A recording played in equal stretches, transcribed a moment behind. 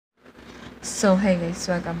So hey guys,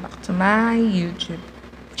 welcome back to my YouTube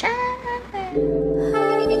channel.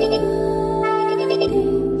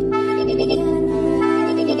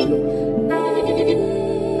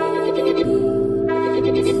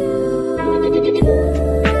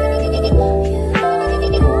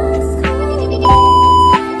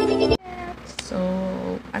 So,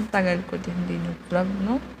 ang tagal ko din vlog,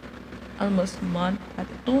 no? Almost a month, at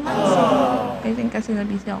 2 months. I think kasi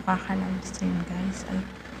na-busy ako kaka-livestream, guys.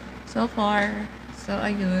 So far, so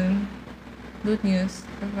ayun, good news,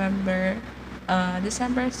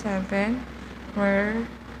 December 7, we're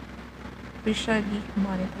officially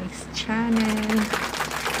monetized channel.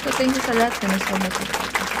 So thank you sa lahat na nasa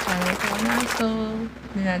sa channel ko na. So,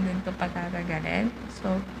 hindi natin ito patatagalin.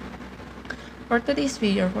 So, for today's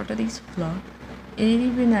video, for today's vlog,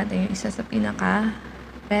 i-review natin yung isa sa pinaka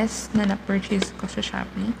best na na-purchase ko sa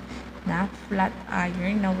Shopee na flat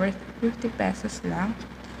iron na worth 50 pesos lang.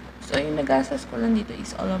 So, yung nagastos ko lang dito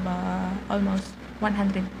is almost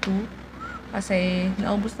 102. Kasi,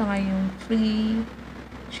 naubos na nga yung free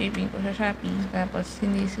shipping ko sa Shopee. Tapos,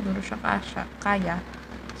 hindi siguro siya kaya.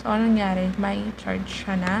 So, anong nangyari? May charge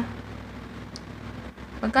siya na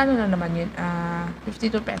magkano na naman yun?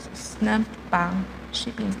 52 pesos na pang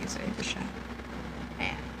shipping fees. So, ito siya.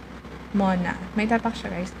 Ayan. Mona. May tatak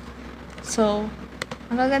siya, guys. So,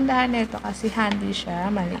 ang kagandahan nito kasi handy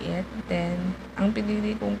siya, maliit. Then, ang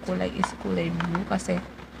pinili kong kulay is kulay blue kasi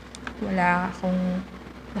wala akong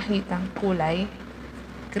nakitang kulay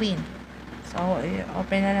green. So,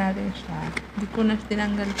 open na natin siya. Hindi ko na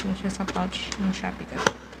tinanggal ko siya sa pouch ng Shopee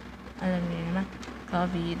kasi alam niyo naman,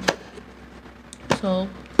 COVID.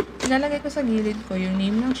 So, ilalagay ko sa gilid ko yung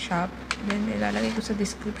name ng shop. Then, ilalagay ko sa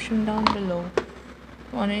description down below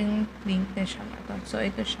kung ano yung link na siya. So,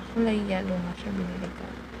 ito siya. Kulay yellow nga siya binili ko.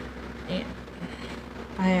 Ayan.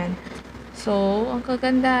 Ayan. So, ang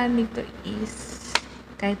kagandahan nito is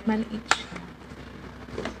kahit maliit siya.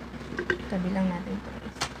 Tabi lang natin ito.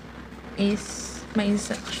 Is may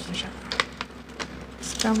instruction siya.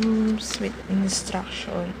 It comes with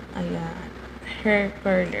instruction. Ayan. Hair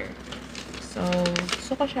curler. So,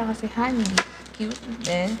 gusto ko siya kasi handy. Cute.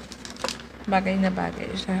 Then, bagay na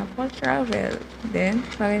bagay siya for travel. Then,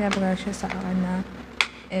 bagay na bagay siya sa akin na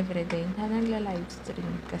everyday na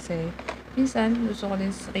nagla-livestream. Kasi, minsan, gusto ko din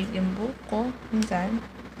straight yung buhok ko. Minsan,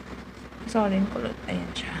 gusto ko din kulot.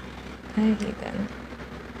 Ayan siya. Nakikita na.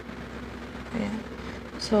 Ayan.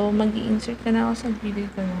 So, mag-i-insert ka na ako sa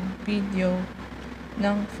video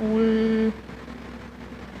ng full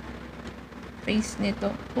face nito.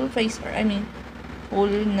 Full face or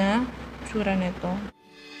full na tsura nito.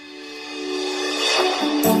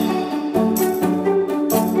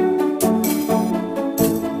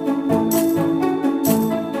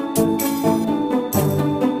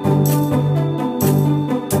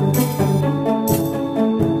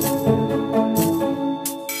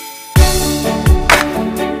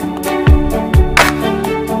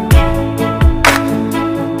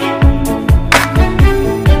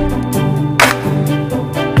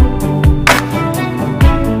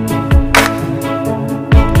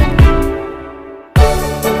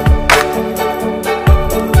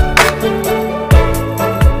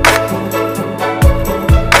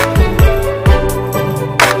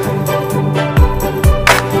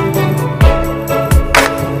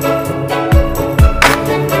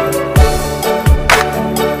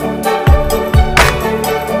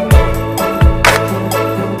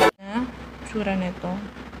 Tsura nito.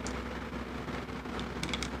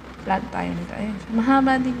 Flat tayo nito. Ayan.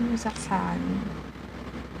 Mahaba din yung saksakan.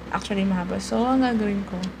 Actually, mahaba. So, ang gagawin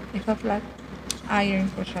ko, ipa-flat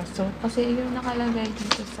iron ko siya. So, kasi yung nakalagay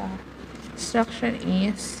dito sa instruction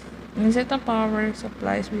is insert the power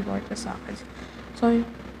supplies before the sockets. So,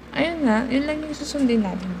 ayun nga. Yun lang yung susundin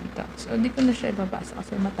natin dito. So, di ko na siya ibabasa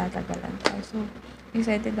kasi matatagalan tayo. So,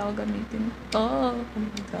 excited ako gamitin ito. Oh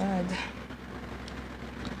my God.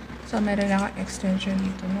 So, meron akong extension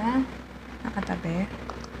dito na nakatabi.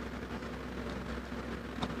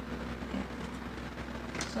 Ayan.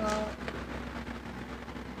 So,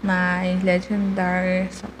 may legendary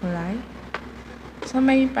sa kulay. So,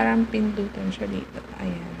 may parang pindutan siya dito.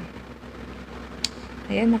 Ayan.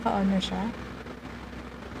 Ayan, naka-on na siya.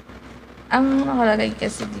 Ang nakalagay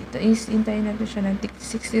kasi dito is hintayin natin siya ng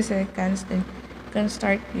 60 seconds then you can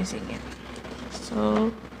start using it. So,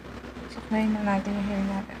 suklayin na natin yung hair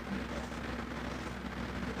natin.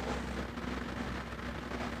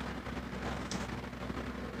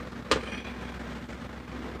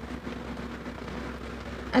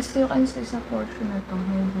 As you can see sa portion na ito,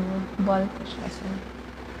 medyo bulky siya. So,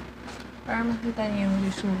 para makita niyo yung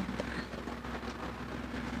resulta.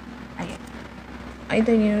 Ayan. Ay,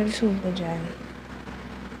 ito yung result ko dyan.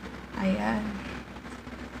 Ayan.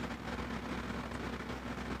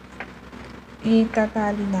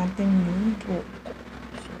 Itatali natin yung buhok.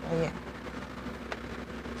 So, ayan.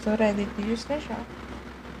 So, ready to use na siya.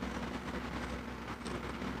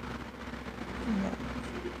 Ayan.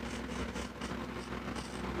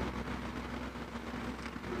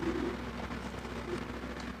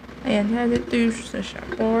 Ayan, ready to use na siya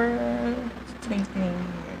for straightening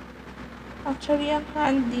hair. Actually, ang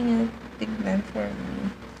handy niya tignan for me.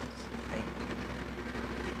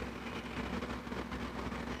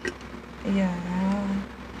 Ayan.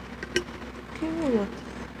 Cute.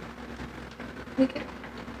 Look at,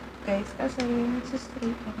 guys, kasi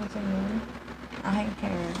nagsistraight na kasi yung aking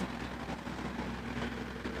hair.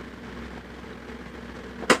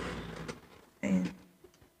 Ayan.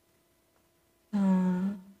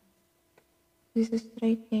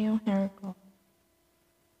 Straight niya yung hair ko.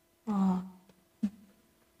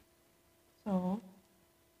 So,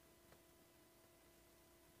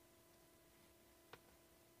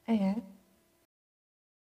 ayan.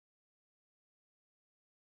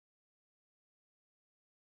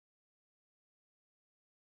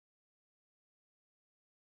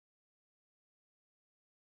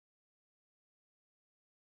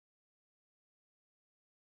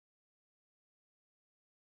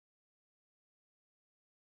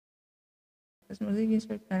 Tapos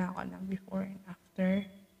mag-insert na ako ng before and after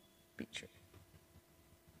picture.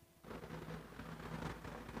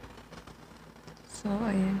 So,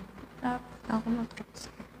 ayan. Tapos ako mag-fix.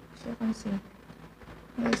 So, you can see,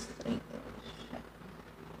 straight siya.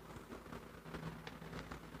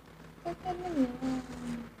 Ganda na yun.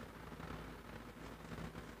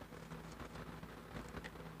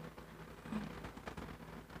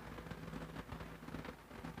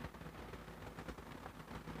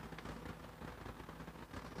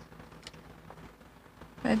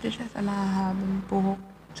 Pwede siya sa mahahabang buhok,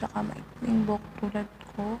 tsaka maikling buhok tulad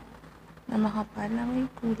ko na makapal na may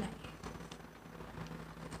kulay.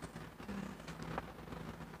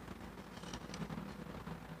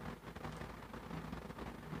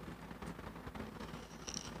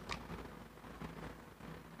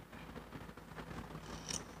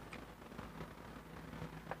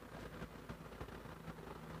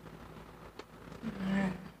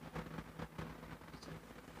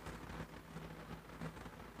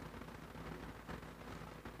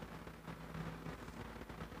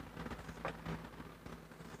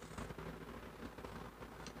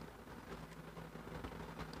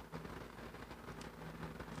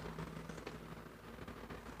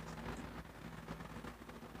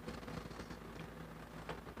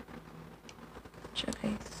 Siya,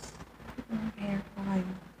 guys. Yung hair ko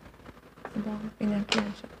ngayon. Ito,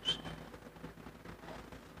 pinag-plansya ko siya.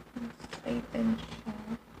 Straighten siya.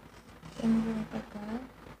 Then, yung pagka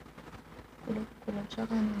kulog-kulog siya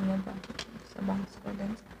kanina ba? Sa bangs ko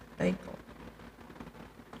din sa tay ko.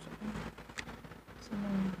 So,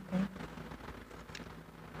 natin.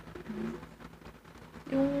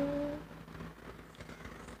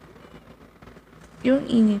 Yung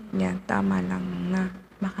init niya, tama lang na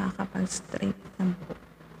makakapag-straight ng buhok.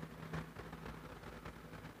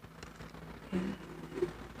 Ayan.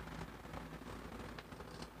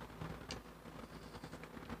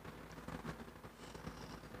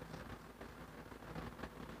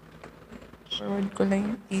 Forward ko lang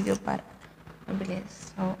yung video para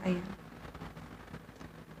mabilis. So, ayan.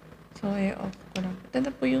 So, i-off ko lang. Ito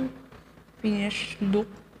na po yung finished look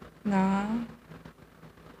na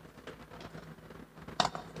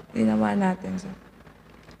ginawa natin. So,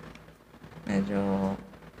 medyo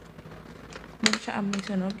hindi siya amoy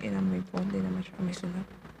sunog. Inamoy po. Hindi naman siya amoy sunog.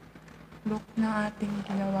 Look na ating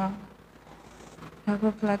ginawa.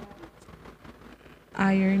 Nagpa-flat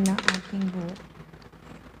iron na ating buhok.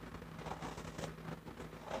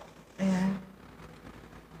 Ayan.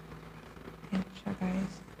 Ayan siya,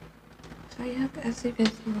 guys. So, ayan. As you can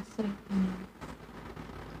see, na-straight niya.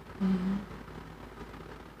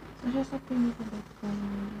 So, siya sa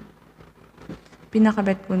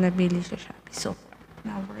pinakabet ko nabili sa Shopee. So,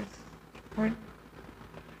 na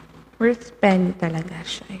worth penny talaga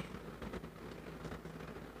siya.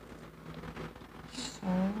 So,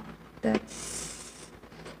 that's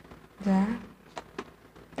the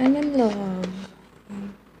I'm in love.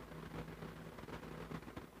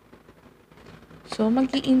 So,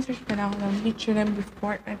 mag-i-insert na ako ng picture ng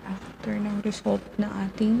before and after ng result na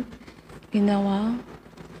ating ginawa.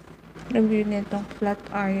 Review nitong flat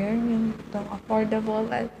iron, yung itong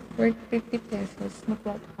affordable at worth 50 pesos na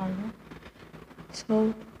flat iron.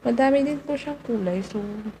 So, madami din po siyang kulay. So,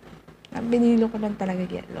 binilo ko lang talaga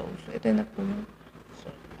yellow. So, ito na po yung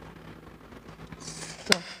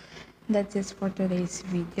that's it for today's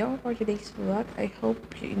video, for today's vlog. I hope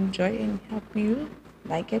you enjoy and hope you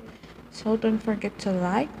like it. So don't forget to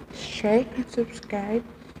like, share, and subscribe.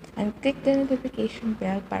 And click the notification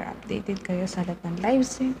bell para updated kayo sa lahat ng live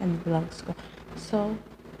stream and vlogs ko. So,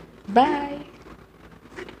 bye!